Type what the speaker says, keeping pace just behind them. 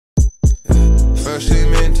freshly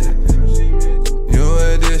minted. New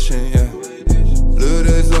edition, yeah.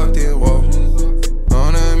 Looters locked in, whoa.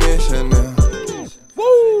 On a mission now.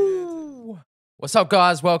 Woo! What's up,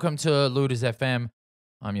 guys? Welcome to Looters FM.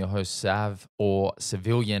 I'm your host, Sav, or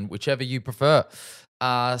Civilian, whichever you prefer.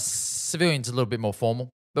 Civilian's a little bit more formal,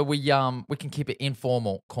 but we can keep it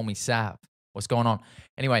informal. Call me Sav. What's going on?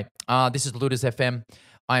 Anyway, this is Looters FM.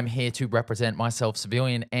 I'm here to represent myself,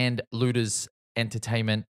 Civilian, and Looters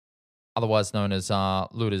Entertainment, otherwise known as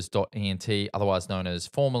looters.ent,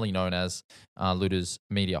 formerly known as Looters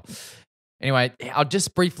Media. Anyway, I'll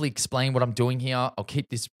just briefly explain what I'm doing here. I'll keep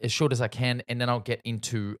this as short as I can, and then I'll get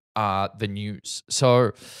into the news.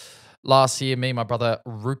 So last year, me and my brother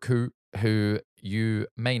Rūku, who you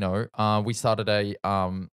may know, we started a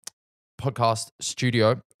podcast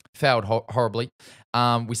studio. Failed horribly.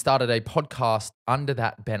 We started a podcast under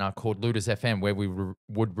that banner called Looters FM, where we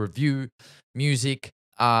would review music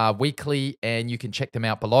weekly, and you can check them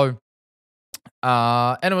out below.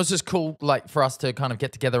 And it was just cool, like, for us to kind of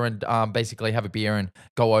get together and basically have a beer and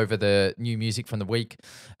go over the new music from the week,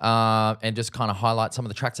 and just kind of highlight some of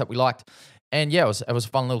the tracks that we liked. And yeah, it was a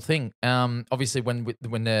fun little thing. Obviously, when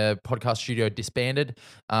the podcast studio disbanded,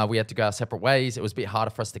 we had to go our separate ways. It was a bit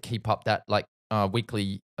harder for us to keep up that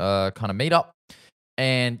weekly kind of meetup,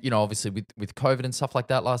 and obviously with COVID and stuff like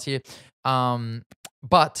that last year.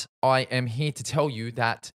 But I am here to tell you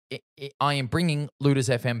that I am bringing Looters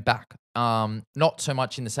FM back. Not so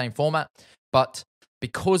much in the same format, but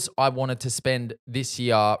because I wanted to spend this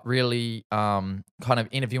year really kind of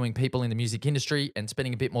interviewing people in the music industry and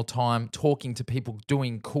spending a bit more time talking to people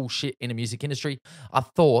doing cool shit in the music industry, I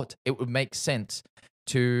thought it would make sense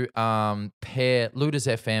to pair Looters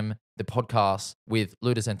FM, the podcast, with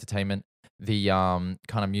Looters Entertainment, the kind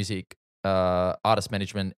of music artist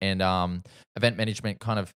management and event management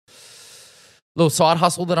kind of little side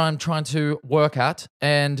hustle that I'm trying to work at.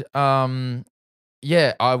 And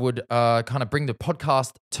yeah, I would kind of bring the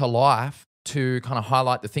podcast to life to kind of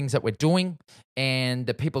highlight the things that we're doing and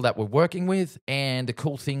the people that we're working with and the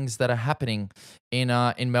cool things that are happening in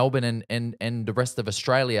Melbourne and the rest of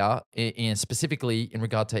Australia, specifically in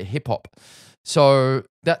regard to hip hop. So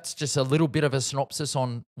that's just a little bit of a synopsis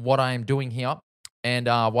on what I am doing here and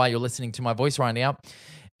why you're listening to my voice right now.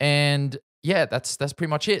 And yeah, that's pretty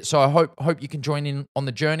much it. So I hope you can join in on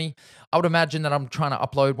the journey. I would imagine that I'm trying to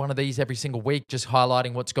upload one of these every single week, just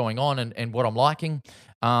highlighting what's going on and what I'm liking.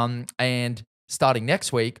 And starting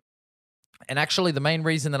next week, and actually the main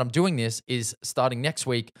reason that I'm doing this is starting next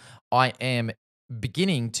week, I am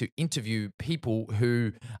beginning to interview people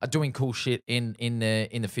who are doing cool shit in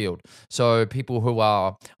the field. So people who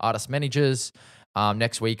are artist managers.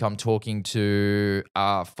 Next week, I'm talking to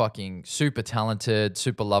a fucking super talented,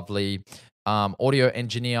 super lovely audio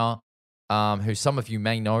engineer who some of you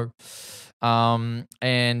may know.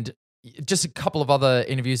 And just a couple of other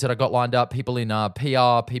interviews that I got lined up, people in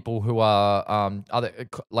PR, people who are other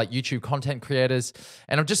like YouTube content creators.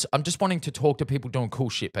 And I'm just wanting to talk to people doing cool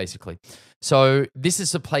shit, basically. So this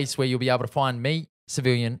is a place where you'll be able to find me,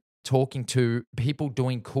 Civilian, talking to people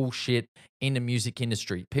doing cool shit in the music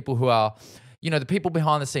industry. People who are, the people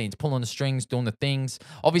behind the scenes, pulling the strings, doing the things.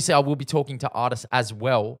 Obviously, I will be talking to artists as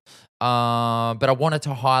well. But I wanted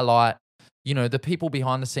to highlight, the people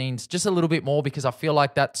behind the scenes just a little bit more, because I feel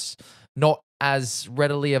like that's not as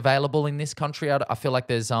readily available in this country. I feel like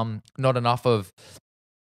there's not enough of,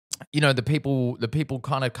 the people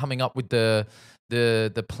kind of coming up with the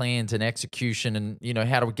plans and execution, and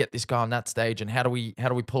how do we get this guy on that stage, and how do we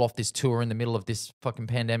pull off this tour in the middle of this fucking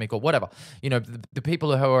pandemic or whatever. The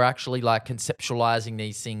people who are actually like conceptualizing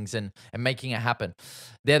these things and making it happen.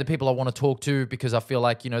 They're the people I want to talk to, because I feel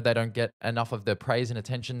like they don't get enough of the praise and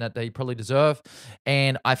attention that they probably deserve,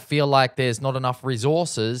 and I feel like there's not enough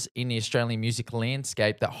resources in the Australian music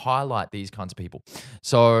landscape that highlight these kinds of people.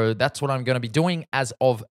 So that's what I'm going to be doing as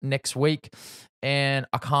of next week, and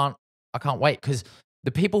I can't wait, because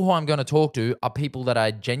the people who I'm going to talk to are people that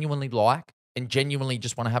I genuinely like and genuinely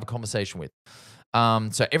just want to have a conversation with.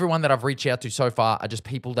 So everyone that I've reached out to so far are just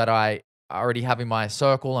people that I already have in my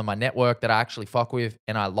circle and my network that I actually fuck with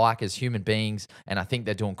and I like as human beings, and I think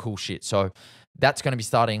they're doing cool shit. So that's going to be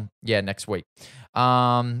starting, next week.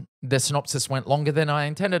 The synopsis went longer than I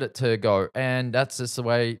intended it to go, and that's just the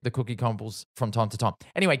way the cookie crumbles from time to time.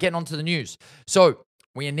 Anyway, getting on to the news. So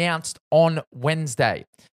we announced on Wednesday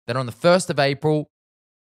that on the 1st of April,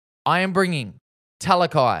 I am bringing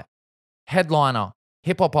Talakai, headliner,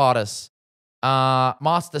 hip-hop artist,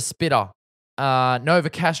 master spitter,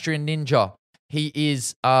 Novocastrian Ninja. He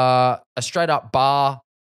is a straight-up bar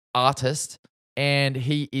artist, and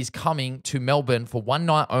he is coming to Melbourne for one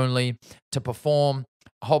night only to perform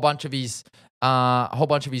a whole bunch of his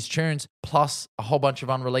tunes, plus a whole bunch of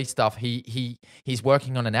unreleased stuff. He's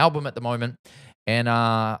working on an album at the moment, and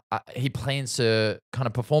he plans to kind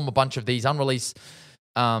of perform a bunch of these unreleased,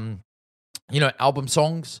 album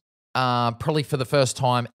songs, probably for the first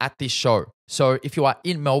time at this show. So if you are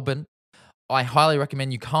in Melbourne, I highly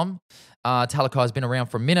recommend you come. Talakai has been around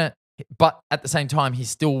for a minute, but at the same time, he's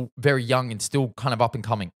still very young and still kind of up and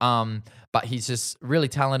coming. But he's just really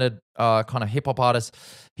talented, kind of hip hop artist.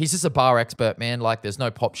 He's just a bar expert, man. Like, there's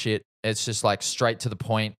no pop shit. It's just like straight to the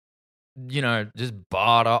point, just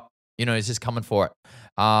barred up. He's just coming for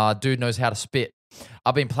it. Dude knows how to spit.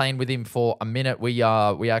 I've been playing with him for a minute. We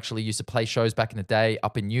actually used to play shows back in the day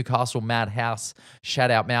up in Newcastle, Madhouse. Shout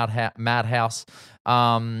out Madhouse.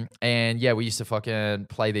 And yeah, we used to fucking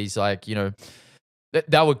play these, like,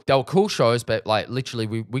 they were cool shows, but like literally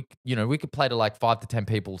we could play to like 5 to 10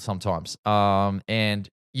 people sometimes. And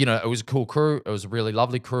it was a cool crew. It was a really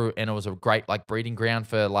lovely crew, and it was a great like breeding ground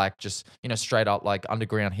for like just straight up like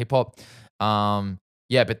underground hip hop.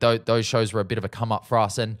 Yeah, but those shows were a bit of a come up for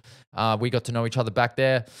us, and we got to know each other back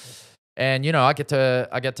there. And I get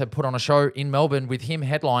to put on a show in Melbourne with him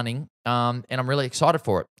headlining, and I'm really excited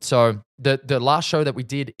for it. So the last show that we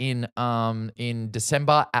did in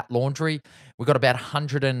December at Laundry, we got about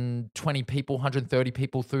 120 people, 130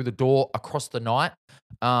 people through the door across the night,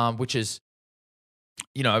 which is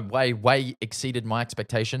way exceeded my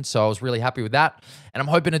expectations. So I was really happy with that, and I'm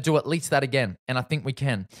hoping to do at least that again, and I think we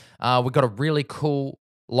can. We got a really cool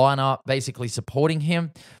lineup basically supporting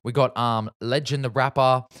him. We got Legend the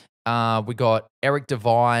rapper. We got Eric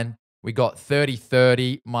Devine. We got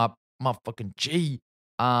 3030, my fucking G.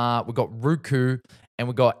 We got Rūku, and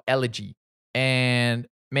we got Elegy. And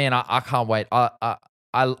man, I can't wait. I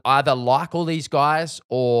either like all these guys,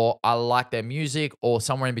 or I like their music, or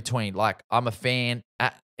somewhere in between. Like, I'm a fan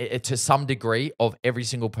to some degree of every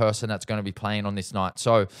single person that's going to be playing on this night.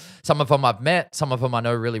 So some of them I've met, some of them I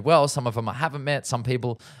know really well, some of them I haven't met, some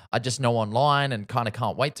people I just know online and kind of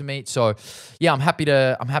can't wait to meet. So yeah, I'm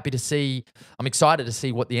excited to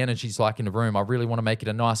see what the energy's like in the room. I really want to make it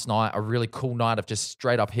a nice night, a really cool night of just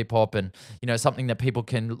straight up hip hop, and something that people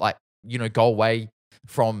can like, go away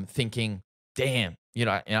from thinking, damn,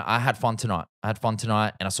 I had fun tonight.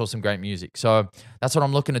 And I saw some great music. So that's what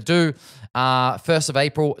I'm looking to do. 1st of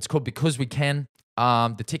April, it's called Because We Can.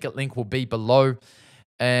 The ticket link will be below.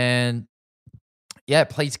 And yeah,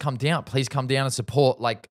 please come down. Please come down and support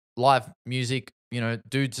like live music,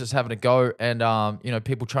 dudes just having a go, and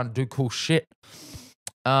people trying to do cool shit.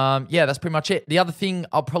 Yeah, that's pretty much it. The other thing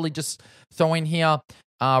I'll probably just throw in here,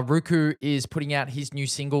 Rūku is putting out his new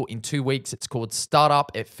single in 2 weeks. It's called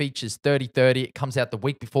Startup. It features 3030. It comes out the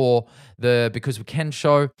week before the Because We Can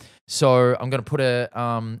show. So I'm going to put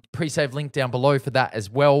a pre-save link down below for that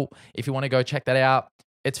as well. If you want to go check that out,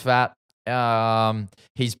 it's fat.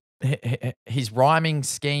 His rhyming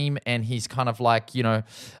scheme and his kind of like, kind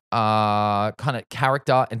of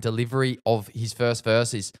character and delivery of his first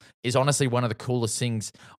verse is honestly one of the coolest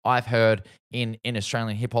things I've heard in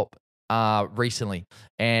Australian hip hop recently.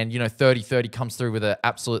 And 3030 comes through with an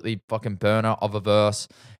absolutely fucking burner of a verse,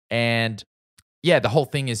 and yeah, the whole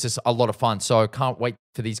thing is just a lot of fun. So can't wait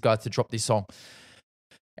for these guys to drop this song.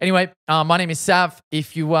 Anyway, my name is Sav.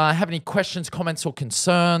 If you have any questions, comments, or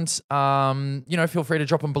concerns, feel free to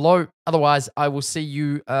drop them below. Otherwise, I will see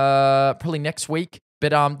you probably next week.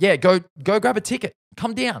 But yeah, go grab a ticket.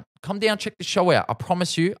 Come down, check the show out. I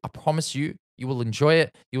promise you, you will enjoy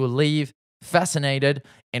it. You will leave fascinated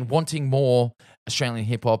and wanting more Australian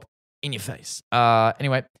hip hop in your face.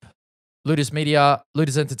 Anyway, LOOTRS Media,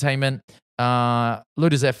 LOOTRS Entertainment,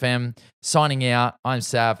 LOOTRS FM, signing out. I'm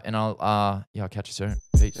Sav, and I'll catch you soon.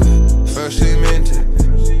 Peace. Freshly minted,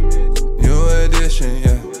 new edition,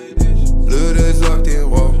 yeah.